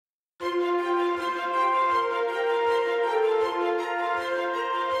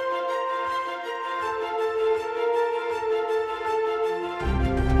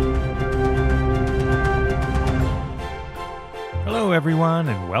Hello, everyone,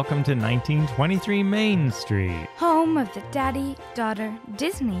 and welcome to 1923 Main Street. Home of the Daddy-Daughter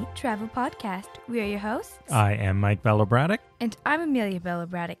Disney Travel Podcast. We are your hosts. I am Mike Bello-Braddock. And I'm Amelia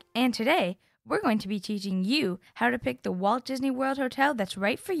Bello-Braddock. And today, we're going to be teaching you how to pick the Walt Disney World Hotel that's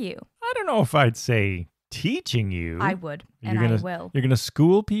right for you. I don't know if I'd say teaching you. I would, and I will. You're going to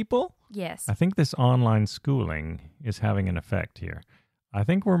school people? Yes. I think this online schooling is having an effect here. I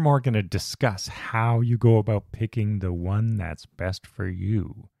think we're more going to discuss how you go about picking the one that's best for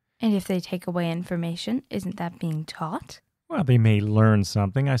you. And if they take away information, isn't that being taught? Well, they may learn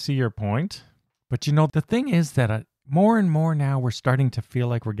something. I see your point. But you know, the thing is that more and more now we're starting to feel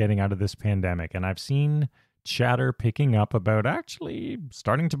like we're getting out of this pandemic. And I've seen chatter picking up about actually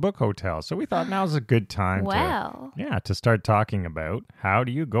starting to book hotels. So we thought now's a good time to start talking about how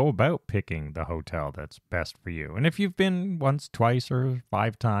do you go about picking the hotel that's best for you. And if you've been once, twice, or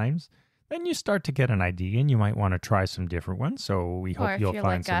 5 times, then you start to get an idea and you might want to try some different ones. So we hope you'll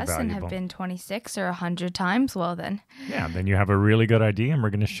find some valuable. Or if you're like us and have been 26 or 100 times, well then. Yeah, then you have a really good idea and we're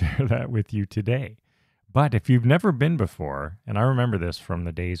going to share that with you today. But if you've never been before, and I remember this from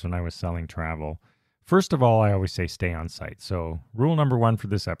the days when I was selling travel, first of all, I always say stay on site. So rule number 1 for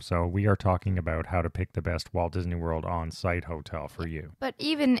this episode, we are talking about how to pick the best Walt Disney World on-site hotel for you. But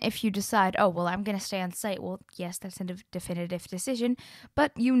even if you decide, I'm going to stay on site, well, yes, that's a definitive decision,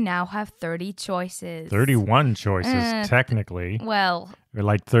 but you now have 30 choices. 31 choices, technically. Well.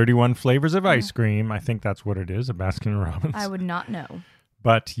 Like 31 flavors of ice cream. I think that's what it is, a Baskin-Robbins. I would not know.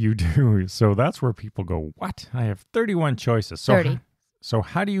 But you do. So that's where people go, what? I have 31 choices. 30. So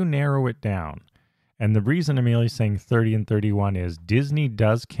how do you narrow it down? And the reason Amelia's saying 30 and 31 is Disney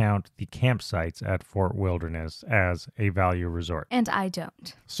does count the campsites at Fort Wilderness as a value resort. And I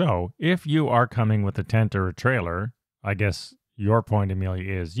don't. So if you are coming with a tent or a trailer, I guess your point,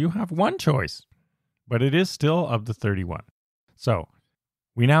 Amelia, is you have one choice, but it is still of the 31. So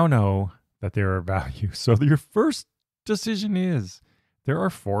we now know that there are values. So your first decision is there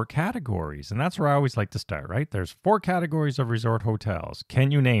are 4 categories, and that's where I always like to start, right? There's 4 categories of resort hotels. Can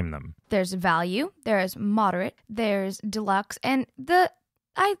you name them? There's value, there's moderate, there's deluxe, and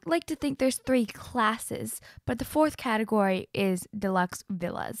I like to think there's 3 classes, but the 4th category is deluxe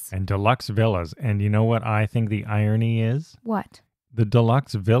villas. And deluxe villas. And you know what I think the irony is? What? The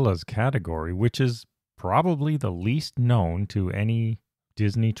deluxe villas category, which is probably the least known to any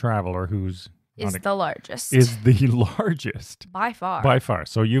Disney traveler who's is the largest. Is the largest. By far. By far.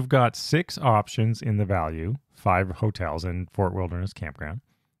 So you've got 6 options in the value, 5 hotels in Fort Wilderness Campground.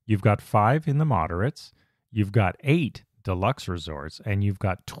 You've got 5 in the moderates. You've got 8 deluxe resorts, and you've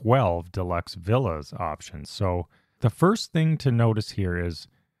got 12 deluxe villas options. So the first thing to notice here is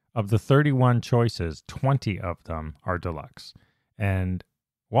of the 31 choices, 20 of them are deluxe. And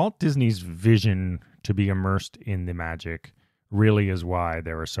Walt Disney's vision to be immersed in the magic really is why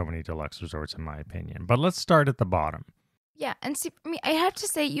there are so many deluxe resorts, in my opinion. But let's start at the bottom. Yeah, and see, I have to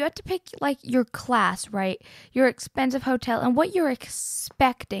say, you have to pick, like, your class, right? Your expensive hotel and what you're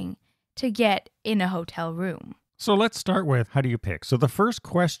expecting to get in a hotel room. So let's start with, how do you pick? So the first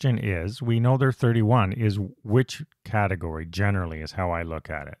question is, we know there are 31, is which category generally is how I look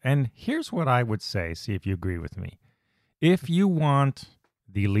at it. And here's what I would say, see if you agree with me. If you want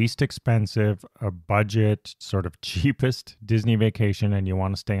the least expensive, a budget, sort of cheapest Disney vacation, and you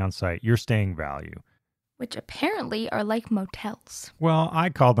want to stay on site, you're staying value. Which apparently are like motels. Well, I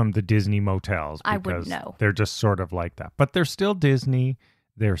call them the Disney motels I wouldn't because know. They're just sort of like that. But they're still Disney.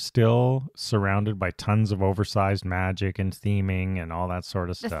 They're still surrounded by tons of oversized magic and theming and all that sort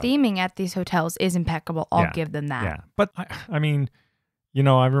of stuff. The theming at these hotels is impeccable. I'll give them that. Yeah, but I mean, you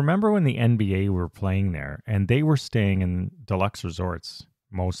know, I remember when the NBA were playing there, and they were staying in deluxe resorts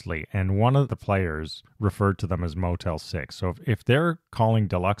mostly, and one of the players referred to them as Motel 6. So if they're calling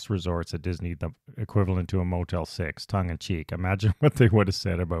deluxe resorts at Disney the equivalent to a Motel 6, tongue-in-cheek, imagine what they would have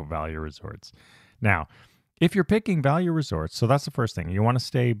said about value resorts. Now, if you're picking value resorts, so that's the first thing. You want to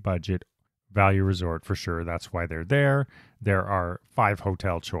stay budget value resort for sure. That's why they're there. There are 5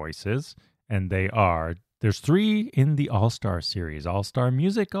 hotel choices, and there's 3 in the All-Star series. All-Star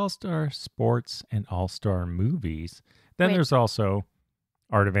Music, All-Star Sports, and All-Star Movies. Then there's also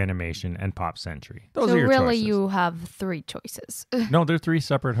Art of Animation, and Pop Century. Those are your really choices. You have 3 choices. No, they're 3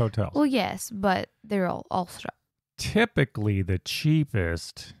 separate hotels. Well, yes, but they're all All-Star. Typically, the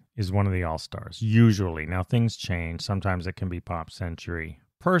cheapest is one of the All-Stars, usually. Now, things change. Sometimes it can be Pop Century.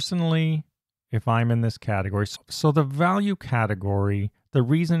 Personally, if I'm in this category, so the value category, the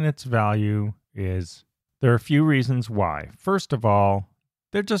reason it's value is there are a few reasons why. First of all,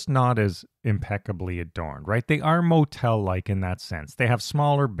 they're just not as impeccably adorned, right? They are motel-like in that sense. They have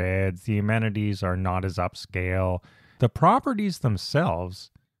smaller beds. The amenities are not as upscale. The properties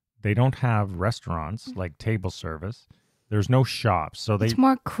themselves, they don't have restaurants like table service. There's no shops. So It's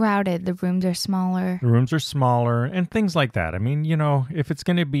more crowded. The rooms are smaller. the rooms are smaller and things like that. I mean, if it's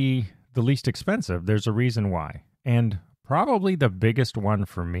going to be the least expensive, there's a reason why. And probably the biggest one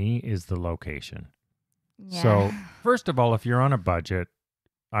for me is the location. Yeah. So, first of all, if you're on a budget,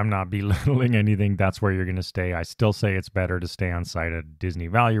 I'm not belittling anything. That's where you're going to stay. I still say it's better to stay on site at Disney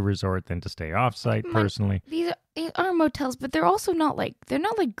Value Resort than to stay off site personally. These are motels, but they're also not they're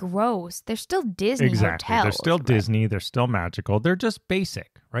not gross. They're still Disney Exactly. hotels. They're still right? Disney. They're still magical. They're just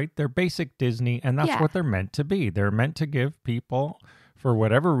basic, right? They're basic Disney, and that's what they're meant to be. They're meant to give people, for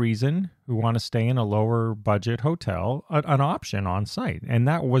whatever reason, who want to stay in a lower budget hotel, an option on site. And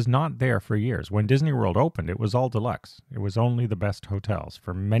that was not there for years. When Disney World opened, it was all deluxe. It was only the best hotels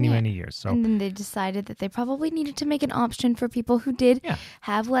for many, many years. So, and then they decided that they probably needed to make an option for people who did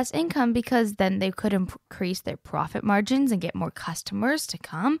have less income, because then they could increase their profit margins and get more customers to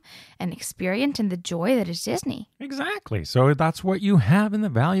come and experience the joy that is Disney. Exactly. So that's what you have in the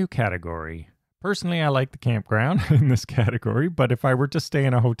value category. Personally, I like the campground in this category, but if I were to stay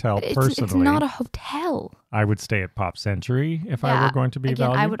in a hotel personally... It's not a hotel. I would stay at Pop Century if I were going to be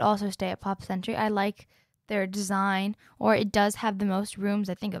value. I would also stay at Pop Century. I like their design, or it does have the most rooms,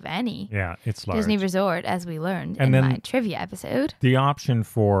 I think, of any it's large. Disney resort, as we learned And in then my trivia episode. The option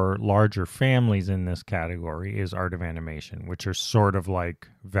for larger families in this category is Art of Animation, which are sort of like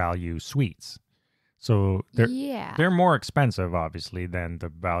value suites. So they're more expensive, obviously, than the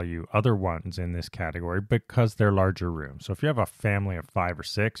value other ones in this category because they're larger rooms. So if you have a family of 5 or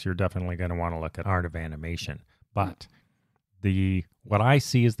 6, you're definitely going to want to look at Art of Animation. But what I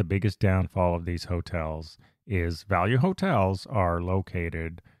see as the biggest downfall of these hotels is value hotels are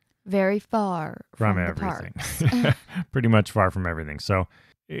located very far from everything. The parks. Pretty much far from everything. So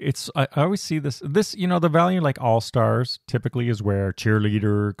I always see this, the value like All Stars typically is where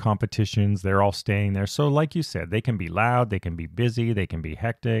cheerleader competitions, they're all staying there. So like you said, they can be loud, they can be busy, they can be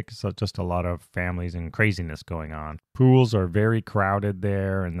hectic. So just a lot of families and craziness going on. Pools are very crowded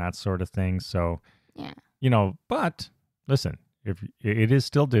there and that sort of thing. So, but listen, if it is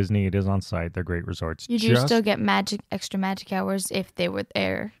still Disney, it is on site, they're great resorts. You do still get extra magic hours if they were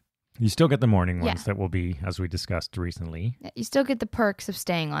there. You still get the morning ones that will be, as we discussed recently. You still get the perks of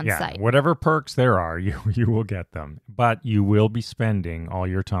staying on site. Whatever perks there are, you will get them. But you will be spending all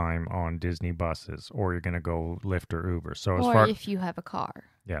your time on Disney buses, or you're going to go Lyft or Uber. So if you have a car.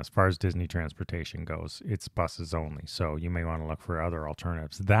 Yeah, as far as Disney transportation goes, it's buses only. So you may want to look for other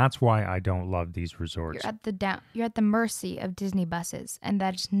alternatives. That's why I don't love these resorts. You're at the mercy of Disney buses, and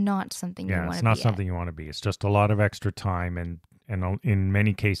that's not something you want to be. Yeah, it's not something you want to be. It's just a lot of extra time, and in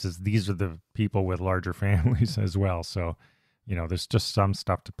many cases, these are the people with larger families as well. So, there's just some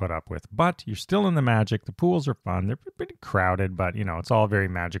stuff to put up with. But you're still in the magic. The pools are fun. They're pretty crowded, but, it's all very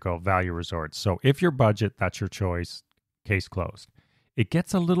magical value resorts. So if your budget, that's your choice. Case closed. It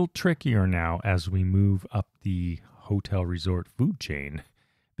gets a little trickier now as we move up the hotel resort food chain,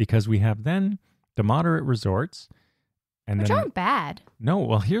 because we have then the moderate resorts. Which aren't bad. No,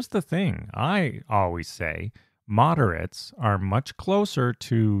 well, here's the thing. I always say moderates are much closer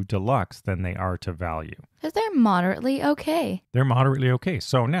to deluxe than they are to value. Because they're moderately okay. They're moderately okay.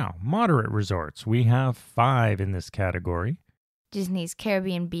 So now, moderate resorts. We have 5 in this category. Disney's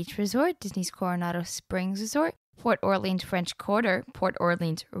Caribbean Beach Resort, Disney's Coronado Springs Resort, Port Orleans French Quarter, Port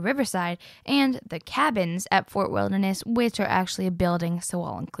Orleans Riverside, and the cabins at Fort Wilderness, which are actually a building, so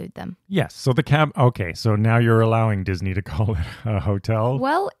I'll include them. Yes, so okay, so now you're allowing Disney to call it a hotel?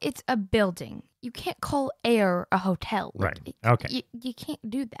 Well, it's a building. You can't call air a hotel. Right, okay. You can't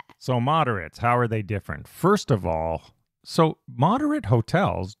do that. So moderates, how are they different? First of all, so moderate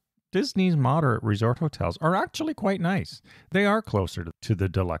hotels, Disney's moderate resort hotels are actually quite nice. They are closer to the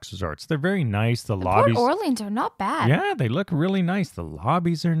deluxe resorts. They're very nice. The lobbies... Port Orleans are not bad. Yeah, they look really nice. The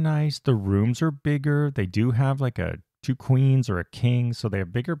lobbies are nice. The rooms are bigger. They do have like 2 queens or a king, so they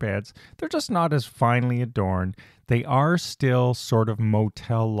have bigger beds. They're just not as finely adorned. They are still sort of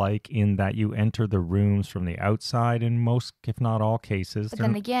motel-like in that you enter the rooms from the outside in most, if not all cases. But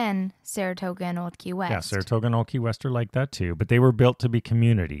then again, Saratoga and Old Key West. Yeah, Saratoga and Old Key West are like that too. But they were built to be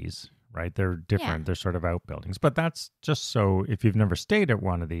communities, right? They're different. Yeah. They're sort of outbuildings. But that's just so if you've never stayed at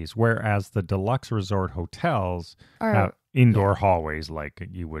one of these, whereas the deluxe resort hotels have indoor hallways like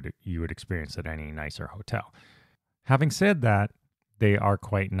you would experience at any nicer hotel. Having said that, they are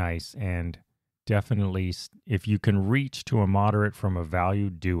quite nice, and definitely if you can reach to a moderate from a value,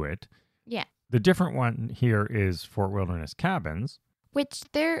 do it. Yeah. The different one here is Fort Wilderness Cabins. Which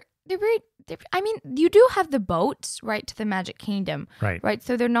they're I mean, you do have the boats right to the Magic Kingdom, Right. right?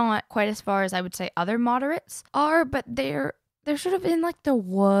 So they're not quite as far as I would say other moderates are, but they're sort of in like the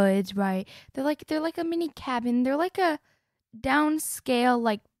woods, right? They're like a mini cabin. They're like a downscale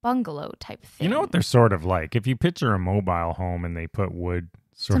like bungalow type thing. You know what they're sort of like? If you picture a mobile home and they put wood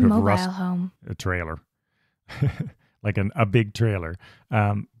It's sort a of mobile home. a trailer, like a big trailer,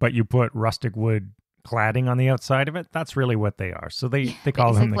 but you put rustic wood cladding on the outside of it, that's really what they are. So they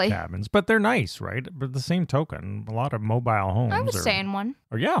call them the basically. cabins, but they're nice, right? But the same token, a lot of mobile homes I was saying one.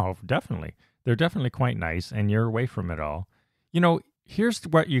 or yeah, definitely. They're definitely quite nice, and you're away from it all. You know, here's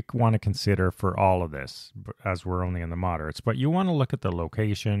what you want to consider for all of this, as we're only in the moderates, but you want to look at the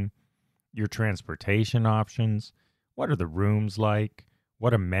location, your transportation options, what are the rooms like,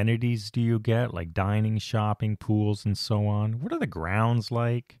 what amenities do you get, like dining, shopping, pools, and so on? What are the grounds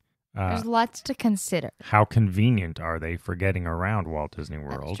like? There's lots to consider. How convenient are they for getting around Walt Disney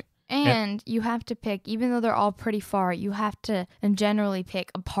World? And you have to pick, even though they're all pretty far, you have to generally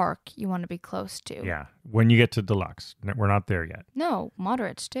pick a park you want to be close to. Yeah, when you get to Deluxe. We're not there yet. No,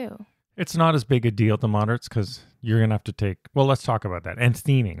 moderates too. It's not as big a deal at the moderates because you're going to have to take, well, let's talk about that. And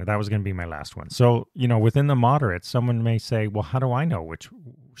theming, that was going to be my last one. So, you know, within the moderates, someone may say, well, how do I know which,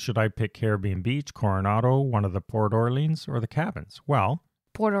 should I pick Caribbean Beach, Coronado, one of the Port Orleans, or the cabins? Well,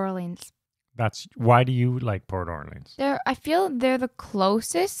 Port Orleans. Why do you like Port Orleans? I feel they're the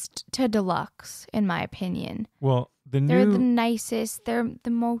closest to Deluxe, in my opinion. Well, They're the nicest. They're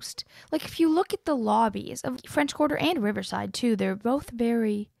the most, like, if you look at the lobbies of French Quarter and Riverside too, they're both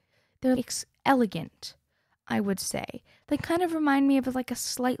they're elegant, I would say. They kind of remind me of like a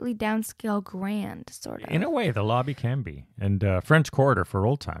slightly downscale Grand, sort of. In a way, the lobby can be. And French Quarter for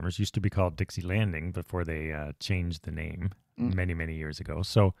old timers used to be called Dixie Landing before they changed the name many, many years ago.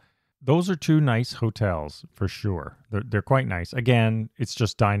 So those are two nice hotels for sure. They're quite nice. Again, it's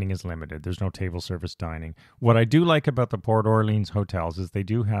just dining is limited. There's no table service dining. What I do like about the Port Orleans hotels is they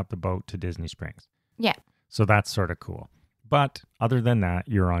do have the boat to Disney Springs. Yeah. So that's sort of cool. But other than that,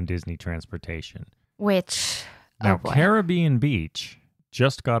 you're on Disney transportation. Which, now, Caribbean Beach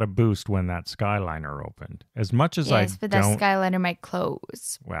just got a boost when that Skyliner opened. As much as yes, but that Skyliner might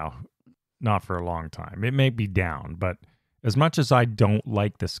close. Well, not for a long time. It may be down, but as much as I don't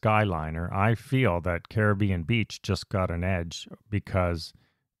like the Skyliner, I feel that Caribbean Beach just got an edge because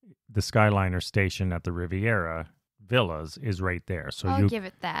the Skyliner station at the Riviera Villas is right there. So I'll give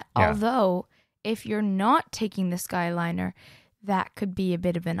it that. Yeah. Although, if you're not taking the Skyliner, that could be a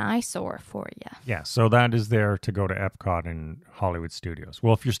bit of an eyesore for you. Yeah, so that is there to go to Epcot and Hollywood Studios.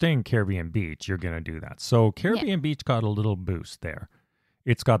 Well, if you're staying Caribbean Beach, you're going to do that. So Caribbean Beach got a little boost there.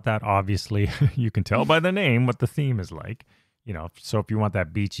 It's got that, obviously, you can tell by the name what the theme is like. You know, so if you want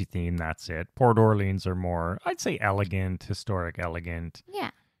that beachy theme, that's it. Port Orleans are more, I'd say, elegant, historic, elegant. Yeah.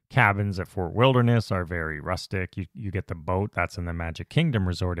 Cabins at Fort Wilderness are very rustic. You get the boat, that's in the Magic Kingdom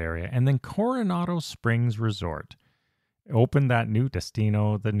Resort area. And then Coronado Springs Resort opened that new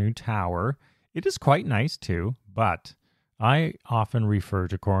Destino, the new tower. It is quite nice too, but I often refer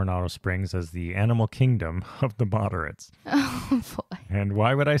to Coronado Springs as the animal kingdom of the moderates. Oh, boy. And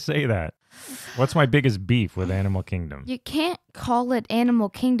why would I say that? What's my biggest beef with Animal Kingdom? You can't call it Animal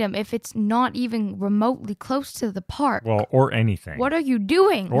Kingdom if it's not even remotely close to the park. Well, or anything. What are you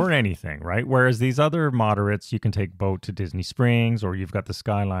doing? Or anything, right? Whereas these other moderates, you can take boat to Disney Springs, or you've got the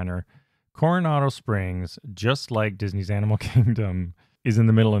Skyliner. Coronado Springs, just like Disney's Animal Kingdom, is in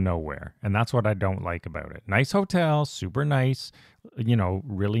the middle of nowhere. And that's what I don't like about it. Nice hotel, super nice, you know,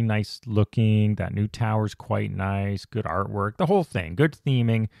 really nice looking. That new tower's quite nice, good artwork, the whole thing, good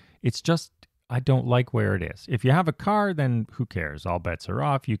theming. It's just, I don't like where it is. If you have a car, then who cares? All bets are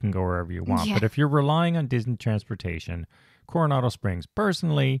off. You can go wherever you want. Yeah. But if you're relying on Disney transportation, Coronado Springs,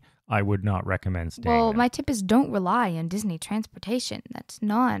 personally, I would not recommend staying there. My tip is don't rely on Disney transportation. That's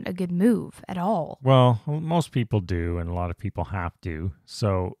not a good move at all. Well, most people do, and a lot of people have to.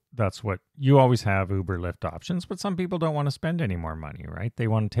 So that's what you always have, Uber, Lyft options, but some people don't want to spend any more money, right? They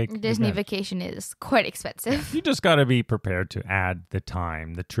want to take Disney vacation is quite expensive. You just got to be prepared to add the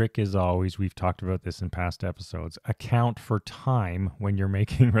time. The trick is always, we've talked about this in past episodes, account for time when you're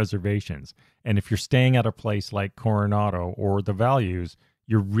making reservations. And if you're staying at a place like Coronado or the Values,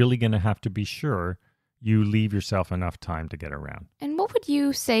 you're really going to have to be sure you leave yourself enough time to get around. And what would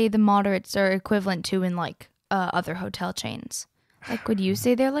you say the moderates are equivalent to in like other hotel chains? Like, would you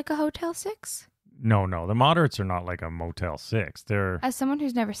say they're like a Hotel 6? No. The moderates are not like a Motel 6. They're, as someone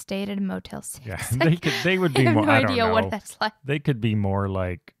who's never stayed at a Motel 6. Yeah, they would be more, I have no idea what that's like. They could be more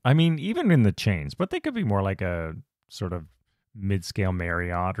like, I mean, even in the chains, but they could be more like a sort of mid-scale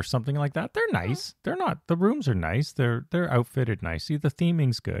Marriott or something like that. They're nice. They're not, the rooms are nice. They're outfitted nicely. The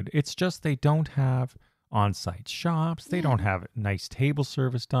theming's good. It's just they don't have on-site shops. They don't have nice table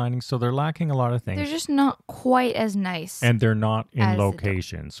service dining. So they're lacking a lot of things. They're just not quite as nice. And they're not in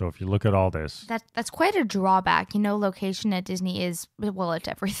location. So if you look at all this. That's quite a drawback. You know, location at Disney is, well, it's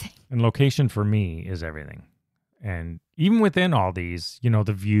everything. And location for me is everything. And even within all these, you know,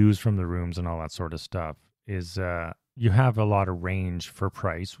 the views from the rooms and all that sort of stuff is you have a lot of range for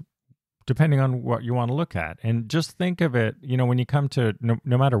price depending on what you want to look at. And just think of it, you know, when you come to,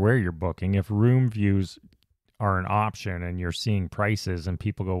 no matter where you're booking, if room views are an option and you're seeing prices and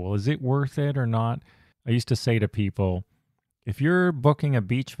people go, well, is it worth it or not? I used to say to people, if you're booking a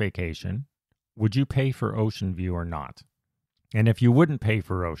beach vacation, would you pay for ocean view or not? And if you wouldn't pay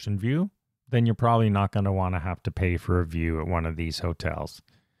for ocean view, then you're probably not going to want to have to pay for a view at one of these hotels.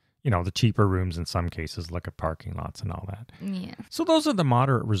 You know, the cheaper rooms in some cases look at parking lots and all that. Yeah. So those are the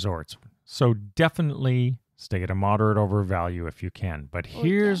moderate resorts. So definitely stay at a moderate over value if you can. But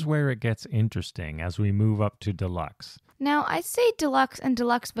here's where it gets interesting as we move up to deluxe. Now, I say deluxe and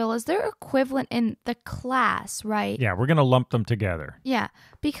deluxe villas, they're equivalent in the class, right? Yeah, we're going to lump them together. Yeah,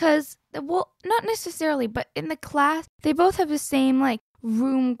 because, well, not necessarily, but in the class, they both have the same, like,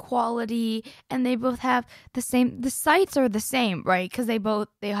 room quality, and they both have the same, the sites are the same, right? Because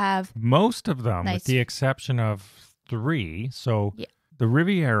they have most of them, with the exception of 3. So the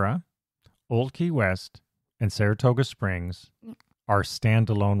Riviera, Old Key West, and Saratoga Springs are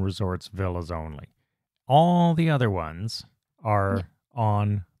standalone resorts, villas only. All the other ones are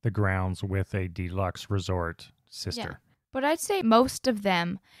on the grounds with a deluxe resort sister. Yeah. But I'd say most of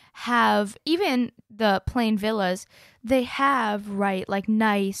them have, even the plain villas, they have, right, like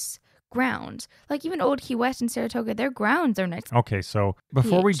nice grounds. Like even Old Key West and Saratoga, their grounds are nice. Okay, so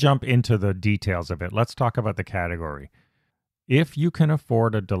before we jump into the details of it, let's talk about the category. If you can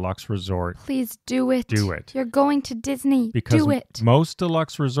afford a deluxe resort, please do it. Do it. You're going to Disney. Because do it. Most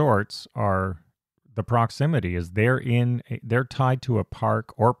deluxe resorts are, the proximity is they're tied to a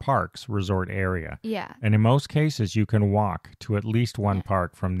park or parks resort area. Yeah. And in most cases, you can walk to at least one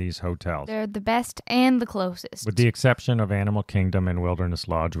park from these hotels. They're the best and the closest. With the exception of Animal Kingdom and Wilderness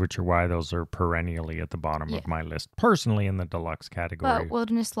Lodge, which are why those are perennially at the bottom of my list, personally in the deluxe category. But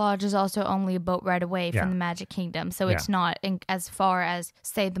Wilderness Lodge is also only a boat ride away from the Magic Kingdom, so it's not as far as,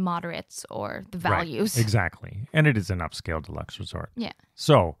 say, the moderates or the values. Right. Exactly. And it is an upscale deluxe resort. Yeah.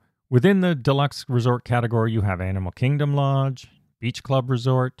 So, within the deluxe resort category, you have Animal Kingdom Lodge, Beach Club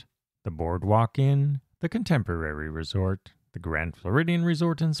Resort, the Boardwalk Inn, the Contemporary Resort, the Grand Floridian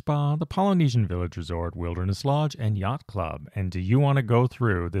Resort and Spa, the Polynesian Village Resort, Wilderness Lodge, and Yacht Club. And do you want to go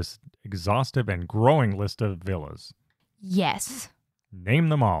through this exhaustive and growing list of villas? Yes. Name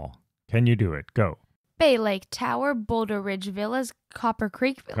them all. Can you do it? Go. Bay Lake Tower, Boulder Ridge Villas, Copper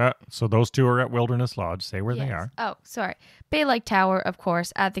Creek Villa. So those two are at Wilderness Lodge. Say where they are. Oh, sorry. Bay Lake Tower, of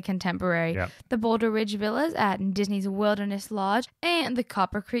course, at the Contemporary. Yep. The Boulder Ridge Villas at Disney's Wilderness Lodge. And the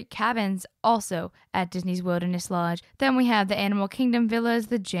Copper Creek Cabins, also at Disney's Wilderness Lodge. Then we have the Animal Kingdom Villas,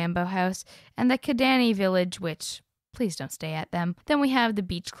 the Jambo House, and the Kidani Village, which... please don't stay at them. Then we have the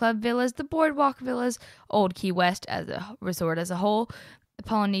Beach Club Villas, the Boardwalk Villas, Old Key West as a resort as a whole, the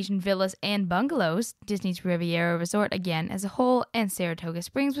Polynesian Villas and Bungalows, Disney's Riviera Resort again as a whole, and Saratoga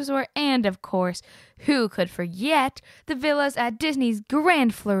Springs Resort, and of course, who could forget the villas at Disney's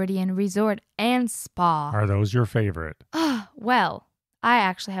Grand Floridian Resort and Spa. Are those your favorite? Well, I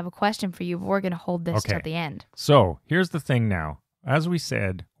actually have a question for you, but we're going to hold this till the end. So, here's the thing now. As we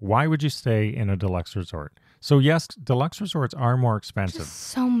said, why would you stay in a deluxe resort? So yes, deluxe resorts are more expensive. Just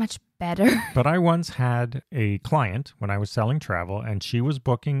so much better. But I once had a client when I was selling travel, and she was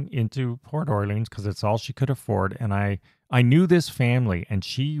booking into Port Orleans because it's all she could afford. And I knew this family, and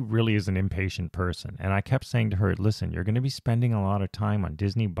she really is an impatient person. And I kept saying to her, listen, you're going to be spending a lot of time on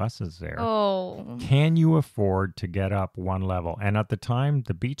Disney buses there. Oh. Can you afford to get up one level? And at the time,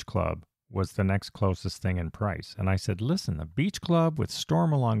 the Beach Club was the next closest thing in price. And I said, listen, the Beach Club with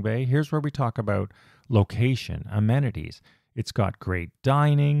Stormalong Bay, here's where we talk about location, amenities. It's got great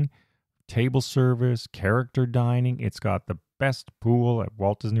dining, table service, character dining. It's got the best pool at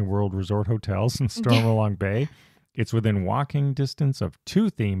Walt Disney World Resort hotels in Stormalong Bay. It's within walking distance of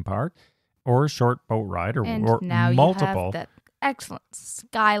 2 theme parks or a short boat ride or now multiple. You have that excellent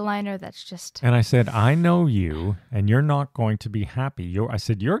Skyliner that's just... And I said, I know you, and you're not going to be happy. I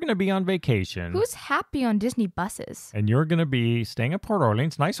said, you're going to be on vacation. Who's happy on Disney buses? And you're going to be staying at Port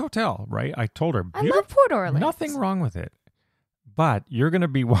Orleans. Nice hotel, right? I told her. I love Port Orleans. Nothing wrong with it. But you're going to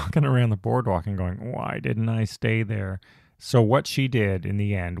be walking around the boardwalk and going, why didn't I stay there? So what she did in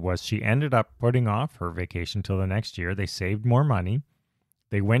the end was she ended up putting off her vacation till the next year. They saved more money.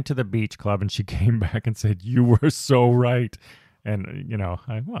 They went to the beach club, and she came back and said, "You were so right." And,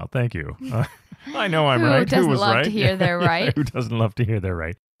 well, thank you. I know I'm right. Who Who was doesn't love right? to hear they're right? Who doesn't love to hear they're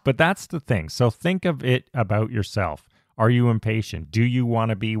right? But that's the thing. So think of it about yourself. Are you impatient? Do you want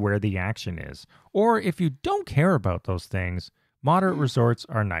to be where the action is? Or if you don't care about those things, moderate resorts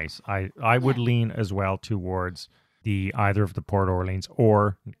are nice. I would lean as well towards either of the Port Orleans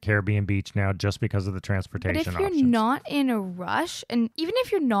or Caribbean Beach now, just because of the transportation options. But if you're not in a rush, and even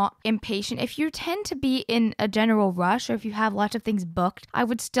if you're not impatient, if you tend to be in a general rush, or if you have lots of things booked, I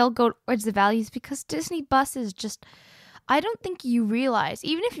would still go towards the values, because Disney buses just, I don't think you realize,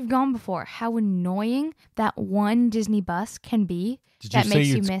 even if you've gone before, how annoying that one Disney bus can be. That makes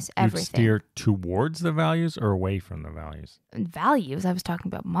you miss everything. You'd steer towards the values or away from the values? Values? I was talking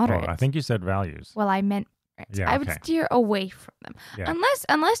about moderate. Oh, I think you said values. Well, I meant... Yeah, I would steer away from them. Yeah.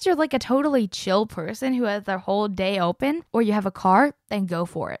 Unless you're like a totally chill person who has their whole day open, or you have a car, then go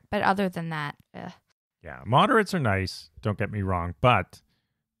for it. But other than that, Yeah, moderates are nice, don't get me wrong, but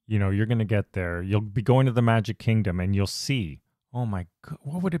you're going to get there. You'll be going to the Magic Kingdom, and you'll see, oh my God,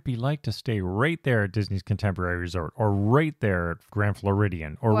 what would it be like to stay right there at Disney's Contemporary Resort, or right there at Grand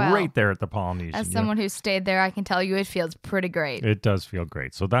Floridian, or right there at the Polynesian? As someone who stayed there, I can tell you it feels pretty great. It does feel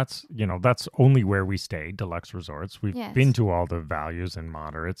great. So that's only where we stay, deluxe resorts. We've been to all the values and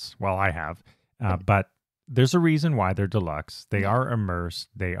moderates. Well, I have. But there's a reason why they're deluxe. They are immersed.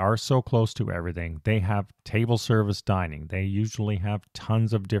 They are so close to everything. They have table service dining. They usually have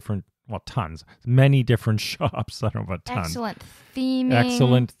many different shops. I don't know about tons. Excellent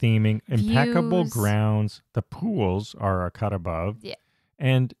theming. Views. Impeccable grounds. The pools are a cut above. Yeah.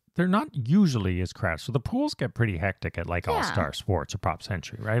 And they're not usually as crowded. So the pools get pretty hectic at All-Star Sports or Pop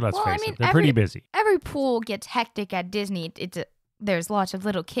Century, right? Let's face it. They're pretty busy. Every pool gets hectic at Disney. There's lots of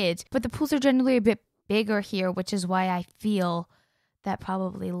little kids, but the pools are generally a bit bigger here, which is why I feel that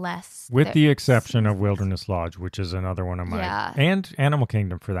probably less. With the exception of Wilderness Lodge, which is another one of mine. Yeah. And Animal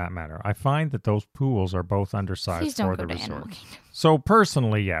Kingdom, for that matter. I find that those pools are both undersized for the resort. So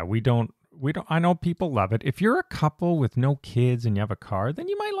personally, we don't, I know people love it. If you're a couple with no kids and you have a car, then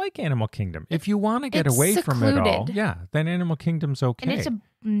you might like Animal Kingdom. If you want to get away from it all, then Animal Kingdom's okay. And it's a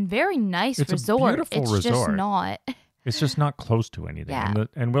very nice resort. It's a beautiful resort. Just not... It's just not close to anything. Yeah.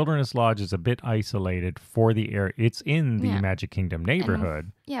 And Wilderness Lodge is a bit isolated for the area. It's in the Magic Kingdom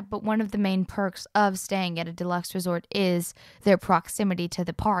neighborhood. But one of the main perks of staying at a deluxe resort is their proximity to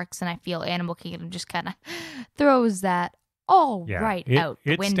the parks. And I feel Animal Kingdom just kind of throws that out the window.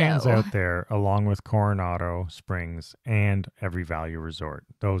 It stands out there along with Coronado Springs and every value resort.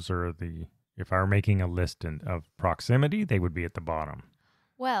 Those are if I were making a list of proximity, they would be at the bottom.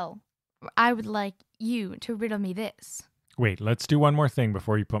 Well, I would like you to riddle me this. Wait, let's do one more thing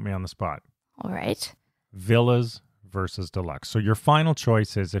before you put me on the spot. All right. Villas versus deluxe. So your final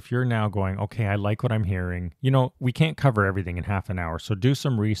choice is, if you're now going, okay, I like what I'm hearing. We can't cover everything in half an hour, so do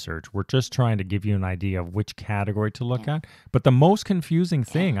some research. We're just trying to give you an idea of which category to look at. But the most confusing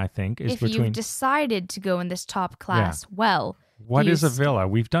thing, I think, is if you've decided to go in this top class, what is a villa?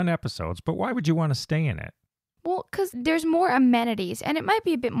 We've done episodes, but why would you want to stay in it? Well, because there's more amenities, and it might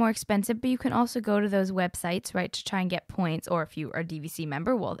be a bit more expensive, but you can also go to those websites, right, to try and get points. Or if you are a DVC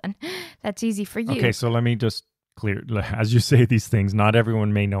member, well, then that's easy for you. Okay, so let me just clear, as you say these things, not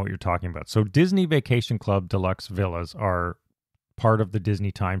everyone may know what you're talking about. So Disney Vacation Club Deluxe Villas are part of the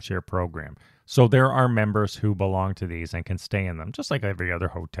Disney Timeshare program. So there are members who belong to these and can stay in them, just like every other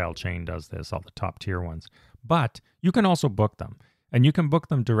hotel chain does this, all the top tier ones. But you can also book them. And you can book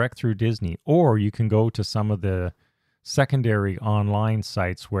them direct through Disney, or you can go to some of the secondary online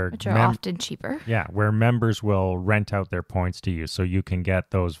sites which are often cheaper. Yeah, where members will rent out their points to you, so you can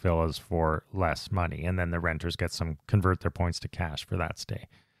get those villas for less money, and then the renters convert their points to cash for that stay.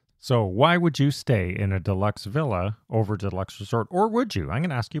 So why would you stay in a deluxe villa over deluxe resort? Or would you? I'm going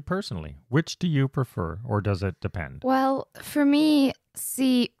to ask you personally. Which do you prefer, or does it depend? Well, for me,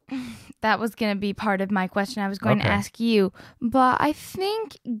 see, that was going to be part of my question I was going to ask you. But I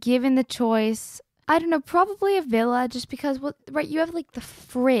think given the choice, I don't know, probably a villa, just because, you have like the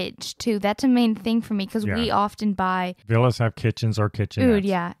fridge too. That's a main thing for me, because we often buy... Villas have kitchens or kitchenettes. Food,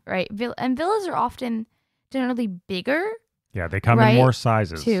 yeah, right. And villas are often generally bigger. Yeah, they come in more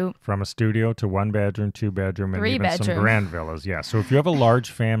sizes, from a studio to 1 bedroom, 2 bedroom, and even some grand villas. Yeah, so if you have a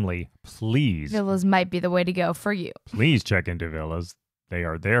large family, please... Villas might be the way to go for you. Please check into villas. They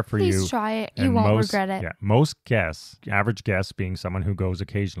are there for you. Please try it. You won't regret it. Yeah, most guests, average guests being someone who goes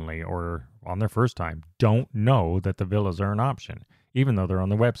occasionally or on their first time, don't know that the villas are an option, even though they're on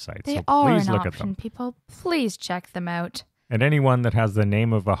the website. They so are please an look option, at them. People, please check them out. And anyone that has the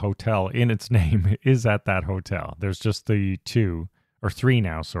name of a hotel in its name is at that hotel. There's just the 2 or 3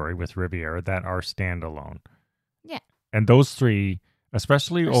 now, with Riviera that are standalone. Yeah. And those 3,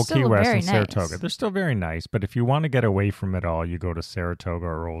 especially They're Old Key still West very and Saratoga, nice. they're still very nice. But if you want to get away from it all, you go to Saratoga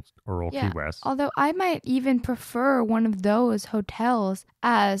or Old Key West. Although I might even prefer one of those hotels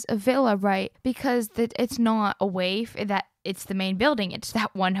as a villa, right? Because it's not away that it's the main building. It's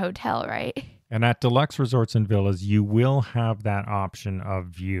that one hotel, right? And at Deluxe Resorts and Villas, you will have that option of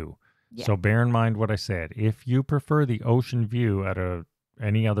view. Yeah. So bear in mind what I said. If you prefer the ocean view at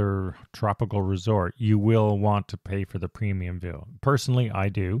any other tropical resort, you will want to pay for the premium view. Personally, I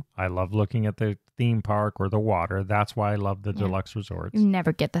do. I love looking at the theme park or the water. That's why I love the Deluxe Resorts. You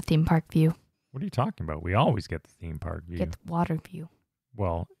never get the theme park view. What are you talking about? We always get the theme park view. Get the water view.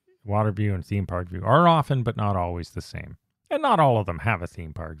 Well, water view and theme park view are often, but not always the same. And not all of them have a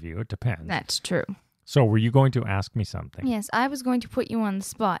theme park view. It depends. That's true. So were you going to ask me something? Yes, I was going to put you on the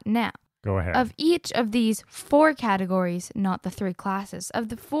spot now. Go ahead. Of each of these 4 categories, not the 3 classes, of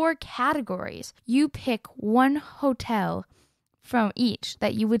the 4 categories, you pick one hotel from each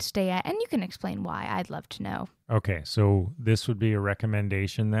that you would stay at, and you can explain why. I'd love to know. Okay, so this would be a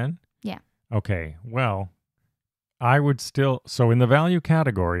recommendation then? Yeah. Okay, well, I would still, so in the value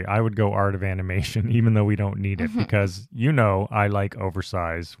category, I would go Art of Animation, even though we don't need it, because I like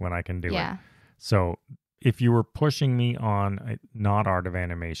oversized when I can do it. So if you were pushing me on not Art of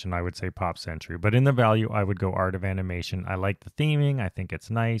Animation, I would say Pop Century. But in the value, I would go Art of Animation. I like the theming. I think it's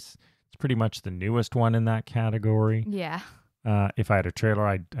nice. It's pretty much the newest one in that category. Yeah. If I had a trailer,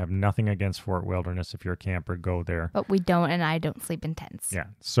 I'd have nothing against Fort Wilderness. If you're a camper, go there. But we don't, and I don't sleep in tents. Yeah.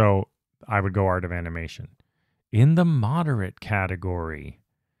 So I would go Art of Animation. In the moderate category,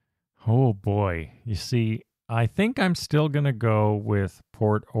 oh boy. You see, I think I'm still going to go with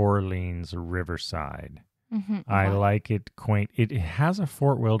Port Orleans Riverside. I like it quaint. It has a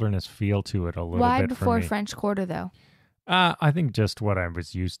Fort Wilderness feel to it a little bit. Why before for me. French Quarter, though? I think just what I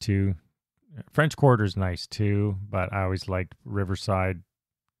was used to. French Quarter's nice too, but I always liked Riverside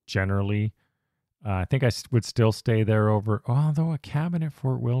generally. I think I would still stay there although a cabin at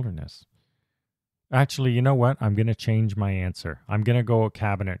Fort Wilderness. Actually, you know what? I'm going to change my answer. I'm going to go a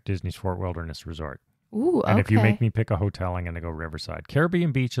cabin at Disney's Fort Wilderness Resort. Ooh, okay. And if you make me pick a hotel, I'm going to go Riverside.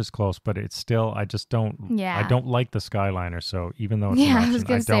 Caribbean Beach is close, but it's still, I just don't, I don't like the Skyliner. So even though it's an option, I was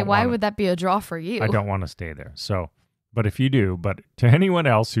going to say, why would that be a draw for you? I don't want to stay there. So, but if you do, but to anyone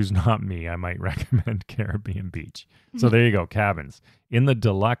else who's not me, I might recommend Caribbean Beach. So there you go, cabins. In the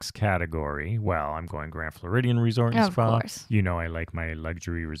deluxe category, well, I'm going Grand Floridian Resort and Spa. Of course. You know I like my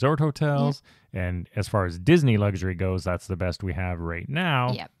luxury resort hotels. Yep. And as far as Disney luxury goes, that's the best we have right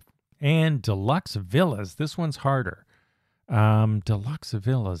now. Yep. And Deluxe Villas. This one's harder. Deluxe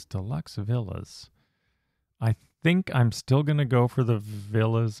Villas. I think I'm still going to go for the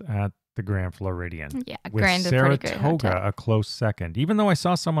villas at the Grand Floridian. Yeah, with Grand is a pretty great Saratoga hotel. a close second. Even though I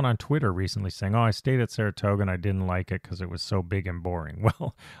saw someone on Twitter recently saying, I stayed at Saratoga and I didn't like it because it was so big and boring.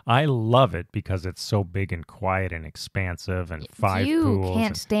 Well, I love it because it's so big and quiet and expansive and 5 pools. You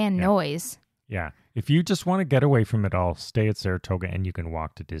can't stand noise. Yeah. If you just want to get away from it all, stay at Saratoga and you can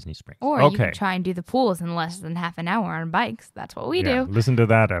walk to Disney Springs. Or you can try and do the pools in less than half an hour on bikes. That's what we do. Listen to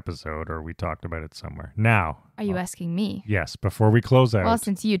that episode, or we talked about it somewhere. Now. Are you asking me? Yes, before we close out. Well,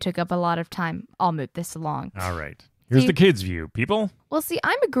 since you took up a lot of time, I'll move this along. All right. Here's the kids' view, people. Well, see,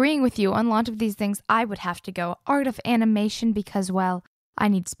 I'm agreeing with you on a lot of these things. I would have to go Art of Animation because, well, I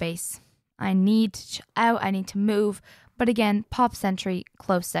need space. I need to chill out. I need to move. But again, Pop Century,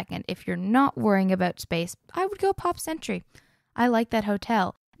 close second. If you're not worrying about space, I would go Pop Century. I like that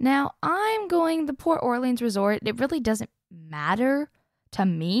hotel. Now, I'm going the Port Orleans Resort. It really doesn't matter to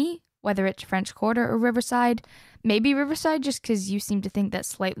me whether it's French Quarter or Riverside. Maybe Riverside just because you seem to think that's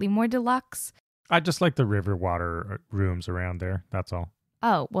slightly more deluxe. I just like the river water rooms around there. That's all.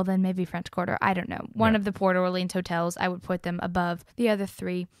 Oh, well then maybe French Quarter. I don't know. One of the Port Orleans hotels, I would put them above the other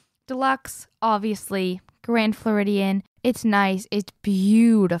 3. Deluxe, obviously. Grand Floridian. It's nice. It's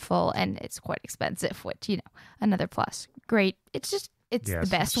beautiful. And it's quite expensive, which, another plus. Great. It's the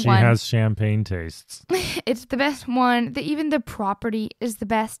best one. She has champagne tastes. It's the best one. Even the property is the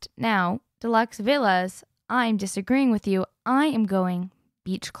best. Now, Deluxe Villas, I'm disagreeing with you. I am going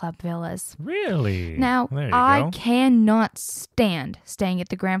Beach Club Villas. Really? Now, I cannot stand staying at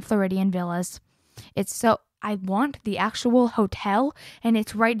the Grand Floridian Villas. It's so... I want the actual hotel, and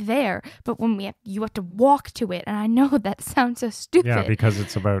it's right there. But when you have to walk to it, and I know that sounds so stupid. Yeah, because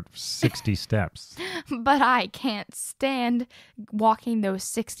it's about 60 steps. But I can't stand walking those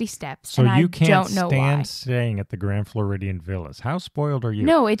 60 steps. So and you I can't don't know stand why. staying at the Grand Floridian Villas. How spoiled are you?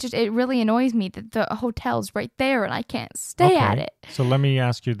 No, it really annoys me that the hotel's right there, and I can't stay at it. So let me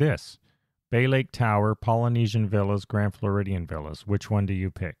ask you this. Bay Lake Tower, Polynesian Villas, Grand Floridian Villas. Which one do you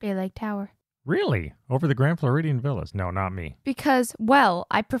pick? Bay Lake Tower. Really? Over the Grand Floridian Villas? No, not me. Because, well,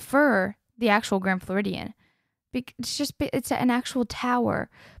 I prefer the actual Grand Floridian. It's an actual tower.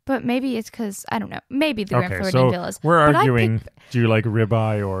 But maybe it's because, I don't know, maybe the Grand Floridian Villas. We're arguing, do you like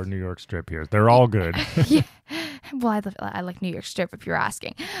ribeye or New York strip here? They're all good. Yeah. Well, I like New York Strip if you're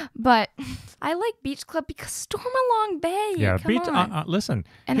asking. But I like Beach Club because Stormalong Bay. Yeah, come on. Listen.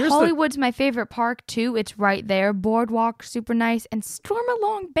 And Hollywood's my favorite park, too. It's right there. Boardwalk, super nice. And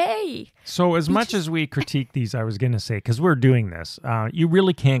Stormalong Bay. So as much as we critique these, I was going to say, because we're doing this, you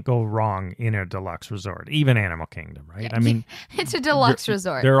really can't go wrong in a deluxe resort, even Animal Kingdom, right? I mean, it's a deluxe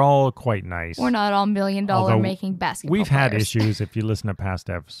resort. They're all quite nice. We're not all $1 million making basketball We've had players. issues if you listen to past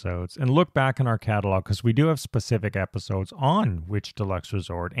episodes and look back in our catalog, because we do have specific episodes on which deluxe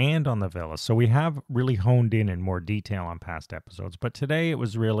resort and on the villa. So we have really honed in more detail on past episodes. But today it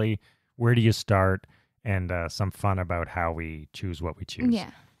was really where do you start and some fun about how we choose what we choose. Yeah.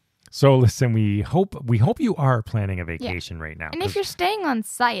 So listen, we hope you are planning a vacation right now. And if you're staying on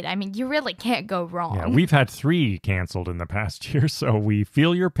site, I mean, you really can't go wrong. Yeah, we've had 3 canceled in the past year, so we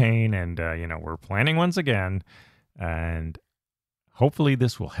feel your pain, and we're planning once again, and hopefully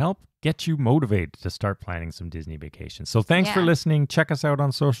this will help get you motivated to start planning some Disney vacations. So thanks for listening. Check us out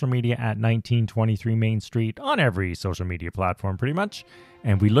on social media at 1923 Main Street on every social media platform pretty much.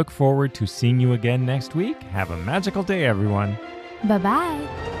 And we look forward to seeing you again next week. Have a magical day, everyone.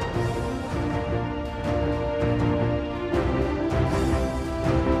 Bye-bye.